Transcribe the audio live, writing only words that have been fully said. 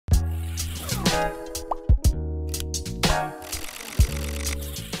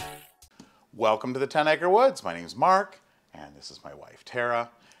Welcome to the 10 Acre Woods. My name is Mark, and this is my wife Tara,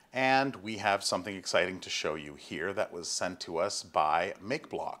 and we have something exciting to show you here that was sent to us by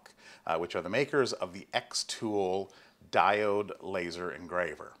MakeBlock, which are the makers of the Xtool diode laser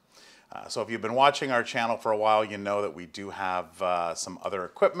engraver. So if you've been watching our channel for a while, you know that we do have some other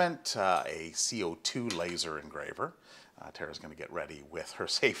equipment, a CO2 laser engraver. Tara's going to get ready with her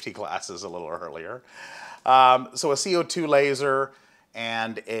safety glasses a little earlier. So a CO2 laser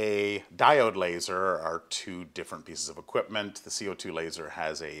and a diode laser are two different pieces of equipment. The CO2 laser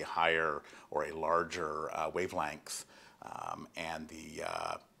has a higher or a larger wavelength, and the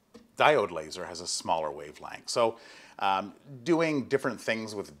diode laser has a smaller wavelength. So doing different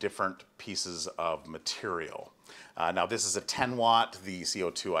things with different pieces of material. Now this is a 10 watt, the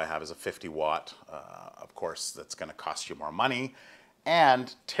CO2 I have is a 50 watt. Of course that's going to cost you more money.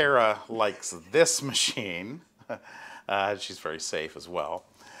 And Tara likes this machine. She's very safe as well,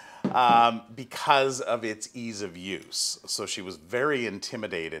 because of its ease of use. So she was very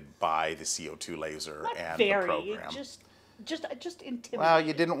intimidated by the CO2 laser and the program. Just intimidated. Well,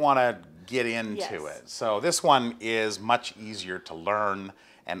 you didn't want to get into Yes. it. So this one is much easier to learn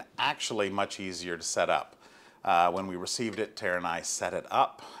and actually much easier to set up. When we received it, Tara and I set it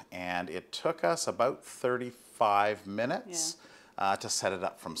up, and it took us about 35 minutes to set it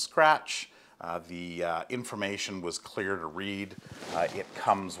up from scratch. The information was clear to read. It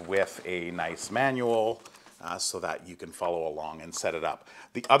comes with a nice manual so that you can follow along and set it up.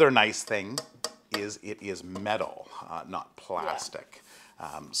 The other nice thing is it is metal, not plastic.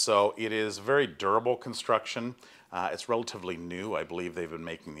 So it is very durable construction. It's relatively new. I believe they've been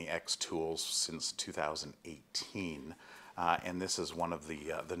making the Xtools since 2018. And this is one of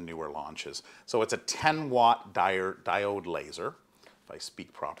the newer launches. So it's a 10 watt diode laser, if I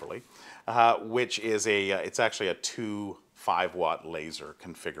speak properly, which is it's actually a 2 5-watt laser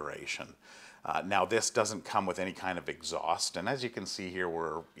configuration. Now this doesn't come with any kind of exhaust, and as you can see here,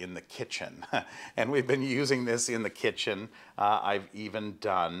 we're in the kitchen, and we've been using this in the kitchen. I've even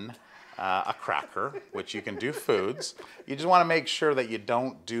done a cracker, which you can do foods. You just want to make sure that you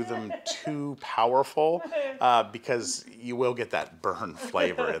don't do them too powerful, because you will get that burn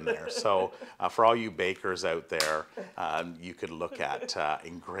flavor in there. So for all you bakers out there, you could look at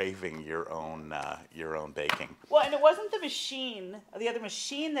engraving your own baking. Well, and it wasn't the other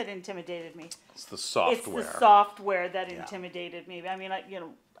machine that intimidated me. It's the software. It's the software that intimidated me. I mean,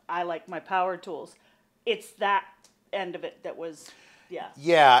 I like my power tools. It's that end of it that was.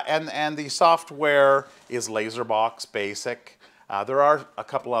 Yeah, and the software is LaserBox Basic. There are a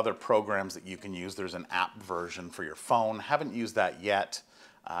couple other programs that you can use. There's an app version for your phone. Haven't used that yet.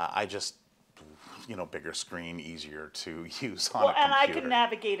 I just, bigger screen, easier to use on a computer. And I can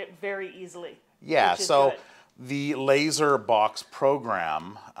navigate it very easily. Yeah, so good. the LaserBox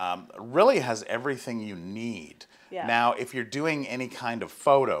program really has everything you need. Yeah. Now, if you're doing any kind of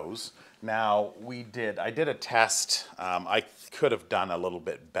photos, now I did a test. I could have done a little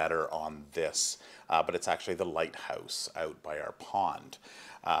bit better on this, but it's actually the lighthouse out by our pond.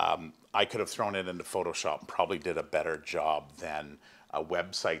 I could have thrown it into Photoshop and probably did a better job than a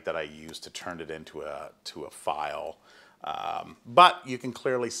website that I used to turn it into a file. But you can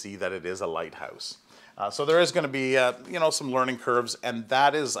clearly see that it is a lighthouse. So there is going to be some learning curves, and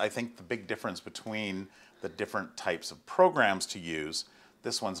that is, I think, the big difference between the different types of programs to use.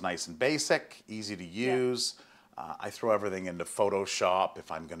 This one's nice and basic, easy to use. I throw everything into Photoshop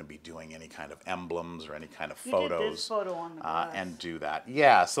if I'm going to be doing any kind of emblems or any kind of photos. You did this photo on the glass. And do that.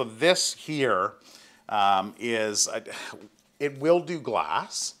 Yeah, so this here it will do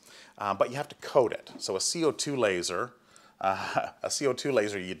glass, but you have to coat it. So a CO2 laser,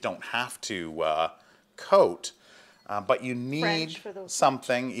 you don't have to coat, but you need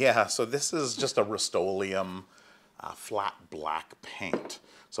something. Yeah, so this is just a Rust-Oleum flat black paint.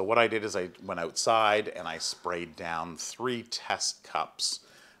 So what I did is I went outside and I sprayed down 3 test cups,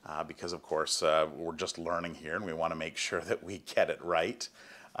 because of course we're just learning here and we want to make sure that we get it right.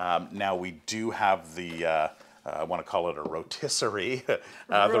 Now we do have the, I want to call it a rotisserie,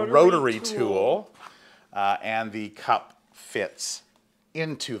 the rotary tool, and the cup fits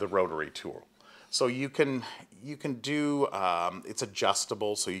into the rotary tool. So you can do, it's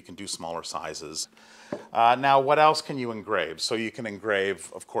adjustable, so you can do smaller sizes. Now, what else can you engrave? So you can engrave,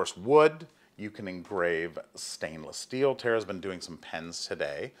 of course, wood. You can engrave stainless steel. Tara's been doing some pens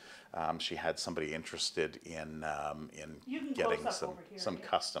today. She had somebody interested in getting some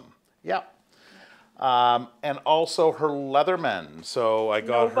custom. Yeah. And also her Leatherman. So I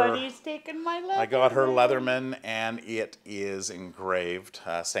got Nobody's taken my Leatherman. I got her Leatherman, and it is engraved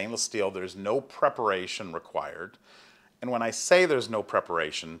stainless steel. There's no preparation required. And when I say there's no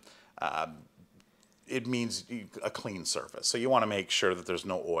preparation, it means a clean surface. So you want to make sure that there's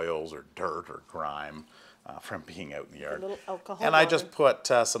no oils or dirt or grime from being out in the yard. A little alcohol and water. I just put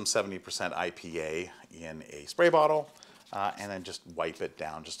some 70% IPA in a spray bottle and then just wipe it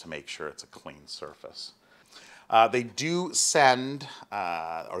down just to make sure it's a clean surface. They do send,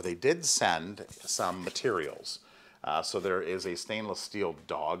 or they did send some materials. So there is a stainless steel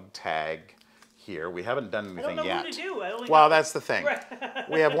dog tag here. We haven't done anything yet. I don't know who to do. I only Well, that's the thing.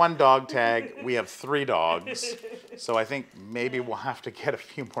 We have one dog tag. We have 3 dogs. So I think maybe we'll have to get a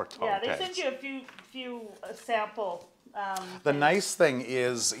few more dog tags. Yeah, they send you a few sample. The nice thing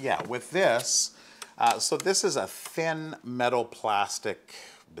is, yeah, with this, so this is a thin metal plastic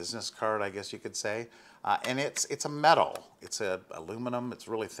business card, I guess you could say. And it's a metal. It's a aluminum. It's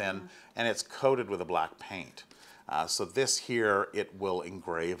really thin, and it's coated with a black paint. So this here, it will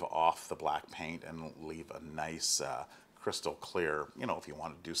engrave off the black paint and leave a nice crystal clear, you know, if you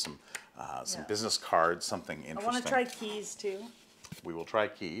want to do some business cards, something interesting. I want to try keys too. We will try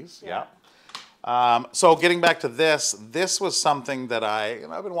keys, yeah. So getting back to this, this was something that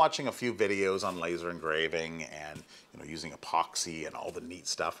I've been watching a few videos on laser engraving and, you know, using epoxy and all the neat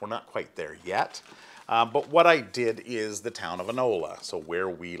stuff. We're not quite there yet. But what I did is the town of Enola, so where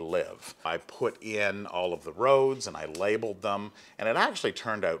we live. I put in all of the roads and I labeled them, and it actually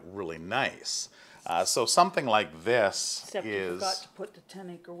turned out really nice. So something like this Except you forgot to put the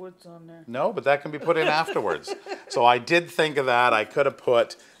 10-acre woods on there. No, but that can be put in afterwards. So I did think of that. I could have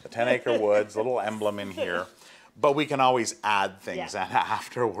put the 10-acre woods, little emblem in here, but we can always add things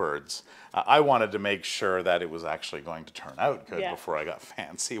afterwards. I wanted to make sure that it was actually going to turn out good before I got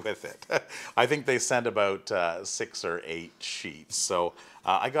fancy with it. I think they sent about 6 or 8 sheets, so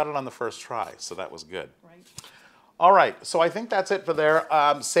I got it on the first try, so that was good. Right. All right, so I think that's it for there.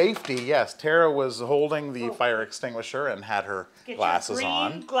 Safety, yes. Tara was holding the fire extinguisher and had her glasses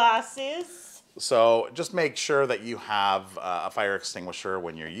on. Green glasses. So just make sure that you have a fire extinguisher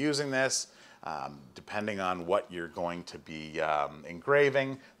when you're using this. Depending on what you're going to be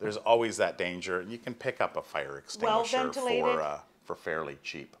engraving, there's always that danger. You can pick up a fire extinguisher for fairly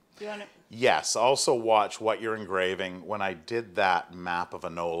cheap. Do you want to? Yes, also watch what you're engraving. When I did that map of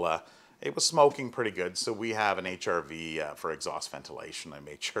Enola, it was smoking pretty good, so we have an HRV for exhaust ventilation. I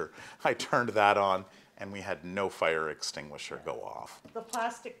made sure I turned that on, and we had no fire extinguisher go off. The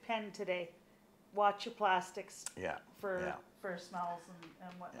plastic pen today. Watch your plastics for smells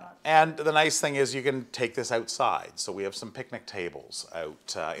and whatnot. And the nice thing is you can take this outside. So we have some picnic tables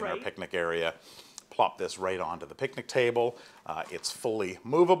out in our picnic area. Plop this right onto the picnic table. It's fully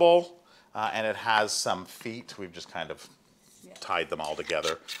movable, and it has some feet. We've just kind of tied them all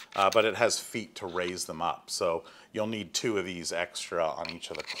together, but it has feet to raise them up. So you'll need 2 of these extra on each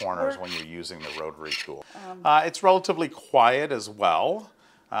of the corners when you're using the rotary tool. It's relatively quiet as well.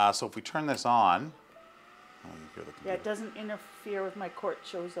 So if we turn this on, you hear the computer. It doesn't interfere with my court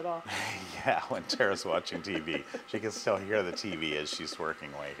shows at all. Yeah, when Tara's watching TV, she can still hear the TV as she's working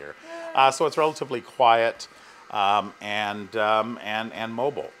away here. So it's relatively quiet and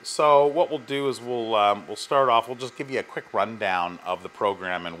mobile. So what we'll do is we'll start off. We'll just give you a quick rundown of the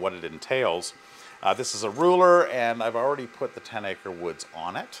program and what it entails. This is a ruler, and I've already put the 10-acre woods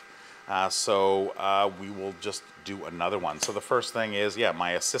on it. So we will just do another one. So the first thing is,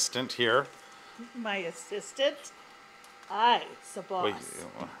 my assistant here. My assistant? I, the boss.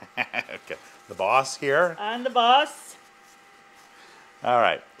 Okay. The boss here. I'm the boss. All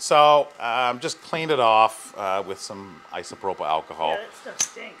right. So just cleaned it off with some isopropyl alcohol. Yeah, that stuff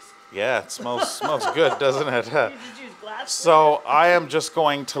stinks. Yeah, it smells good, doesn't it? You just use glass. So I am just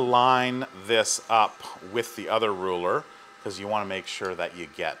going to line this up with the other ruler, because you want to make sure that you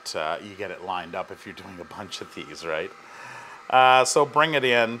get it lined up if you're doing a bunch of these, right? So bring it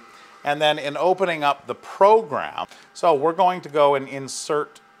in, and then in opening up the program, so we're going to go and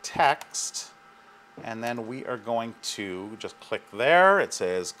insert text, and then we are going to just click there. It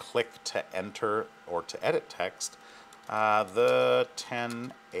says click to enter or to edit text, the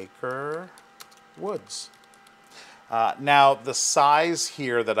 10-acre woods. Now the size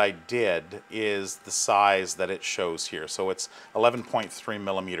here that I did is the size that it shows here. So it's 11.3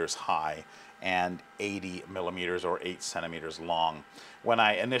 millimeters high and 80 millimeters or 8 centimeters long. When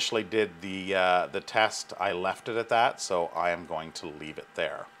I initially did the test, I left it at that, so I am going to leave it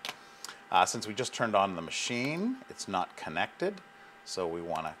there. Since we just turned on the machine, it's not connected, so we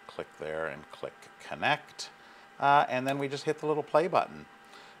want to click there and click connect, and then we just hit the little play button.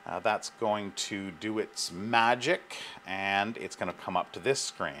 That's going to do its magic, and it's going to come up to this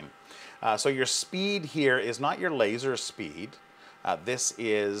screen. So your speed here is not your laser speed. This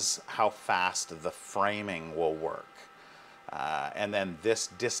is how fast the framing will work. And then this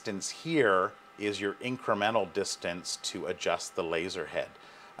distance here is your incremental distance to adjust the laser head.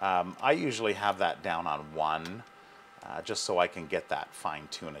 I usually have that down on 1, just so I can get that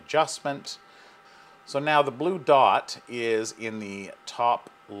fine-tune adjustment. So now the blue dot is in the top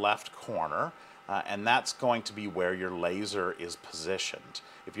left corner, and that's going to be where your laser is positioned.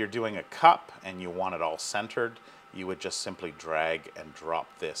 If you're doing a cup and you want it all centered, you would just simply drag and drop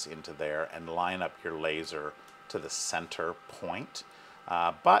this into there and line up your laser to the center point.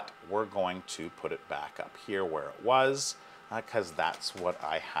 But we're going to put it back up here where it was, because that's what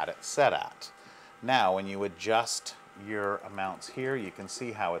I had it set at. Now, when you adjust your amounts here, you can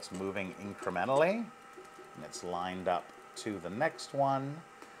see how it's moving incrementally, and it's lined up to the next one,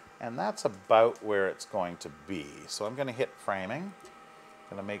 and that's about where it's going to be. So I'm going to hit framing. I'm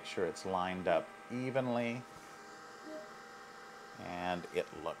going to make sure it's lined up evenly, and it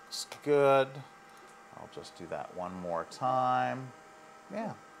looks good. I'll just do that one more time.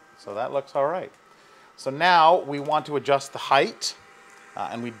 Yeah, so that looks all right. So now we want to adjust the height,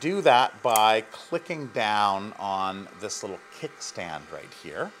 and we do that by clicking down on this little kickstand right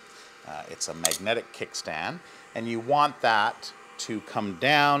here. It's a magnetic kickstand, and you want that to come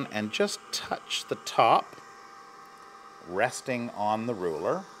down and just touch the top, resting on the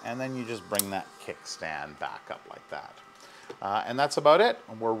ruler, and then you just bring that kickstand back up like that. And that's about it.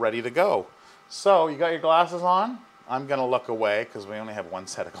 We're ready to go. So you got your glasses on? I'm going to look away because we only have one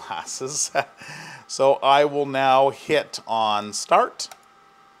set of glasses. So I will now hit on start.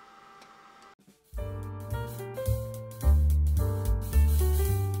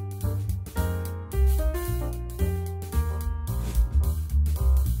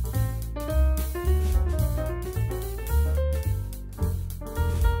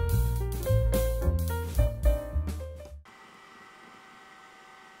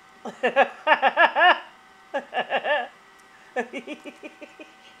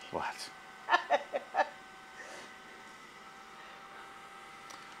 What?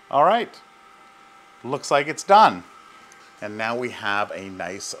 All right, looks like it's done. And now we have a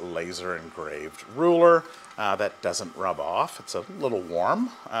nice laser engraved ruler that doesn't rub off. It's a little warm,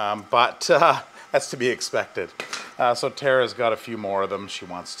 but that's to be expected. So Tara's got a few more of them. She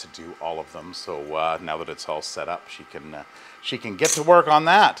wants to do all of them. So now that it's all set up, she can get to work on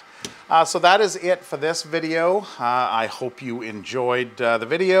that. So that is it for this video. I hope you enjoyed the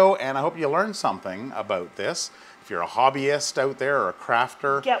video, and I hope you learned something about this. If you're a hobbyist out there or a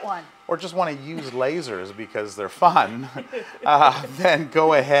crafter, get one. Or just want to use lasers because they're fun, then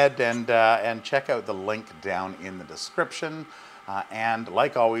go ahead and check out the link down in the description. And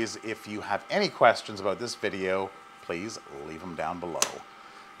like always, if you have any questions about this video, please leave them down below.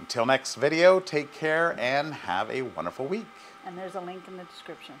 Until next video, take care and have a wonderful week. And there's a link in the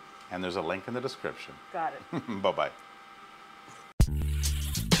description. And there's a link in the description. Got it. Bye-bye.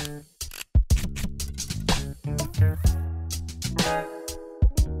 Thank you.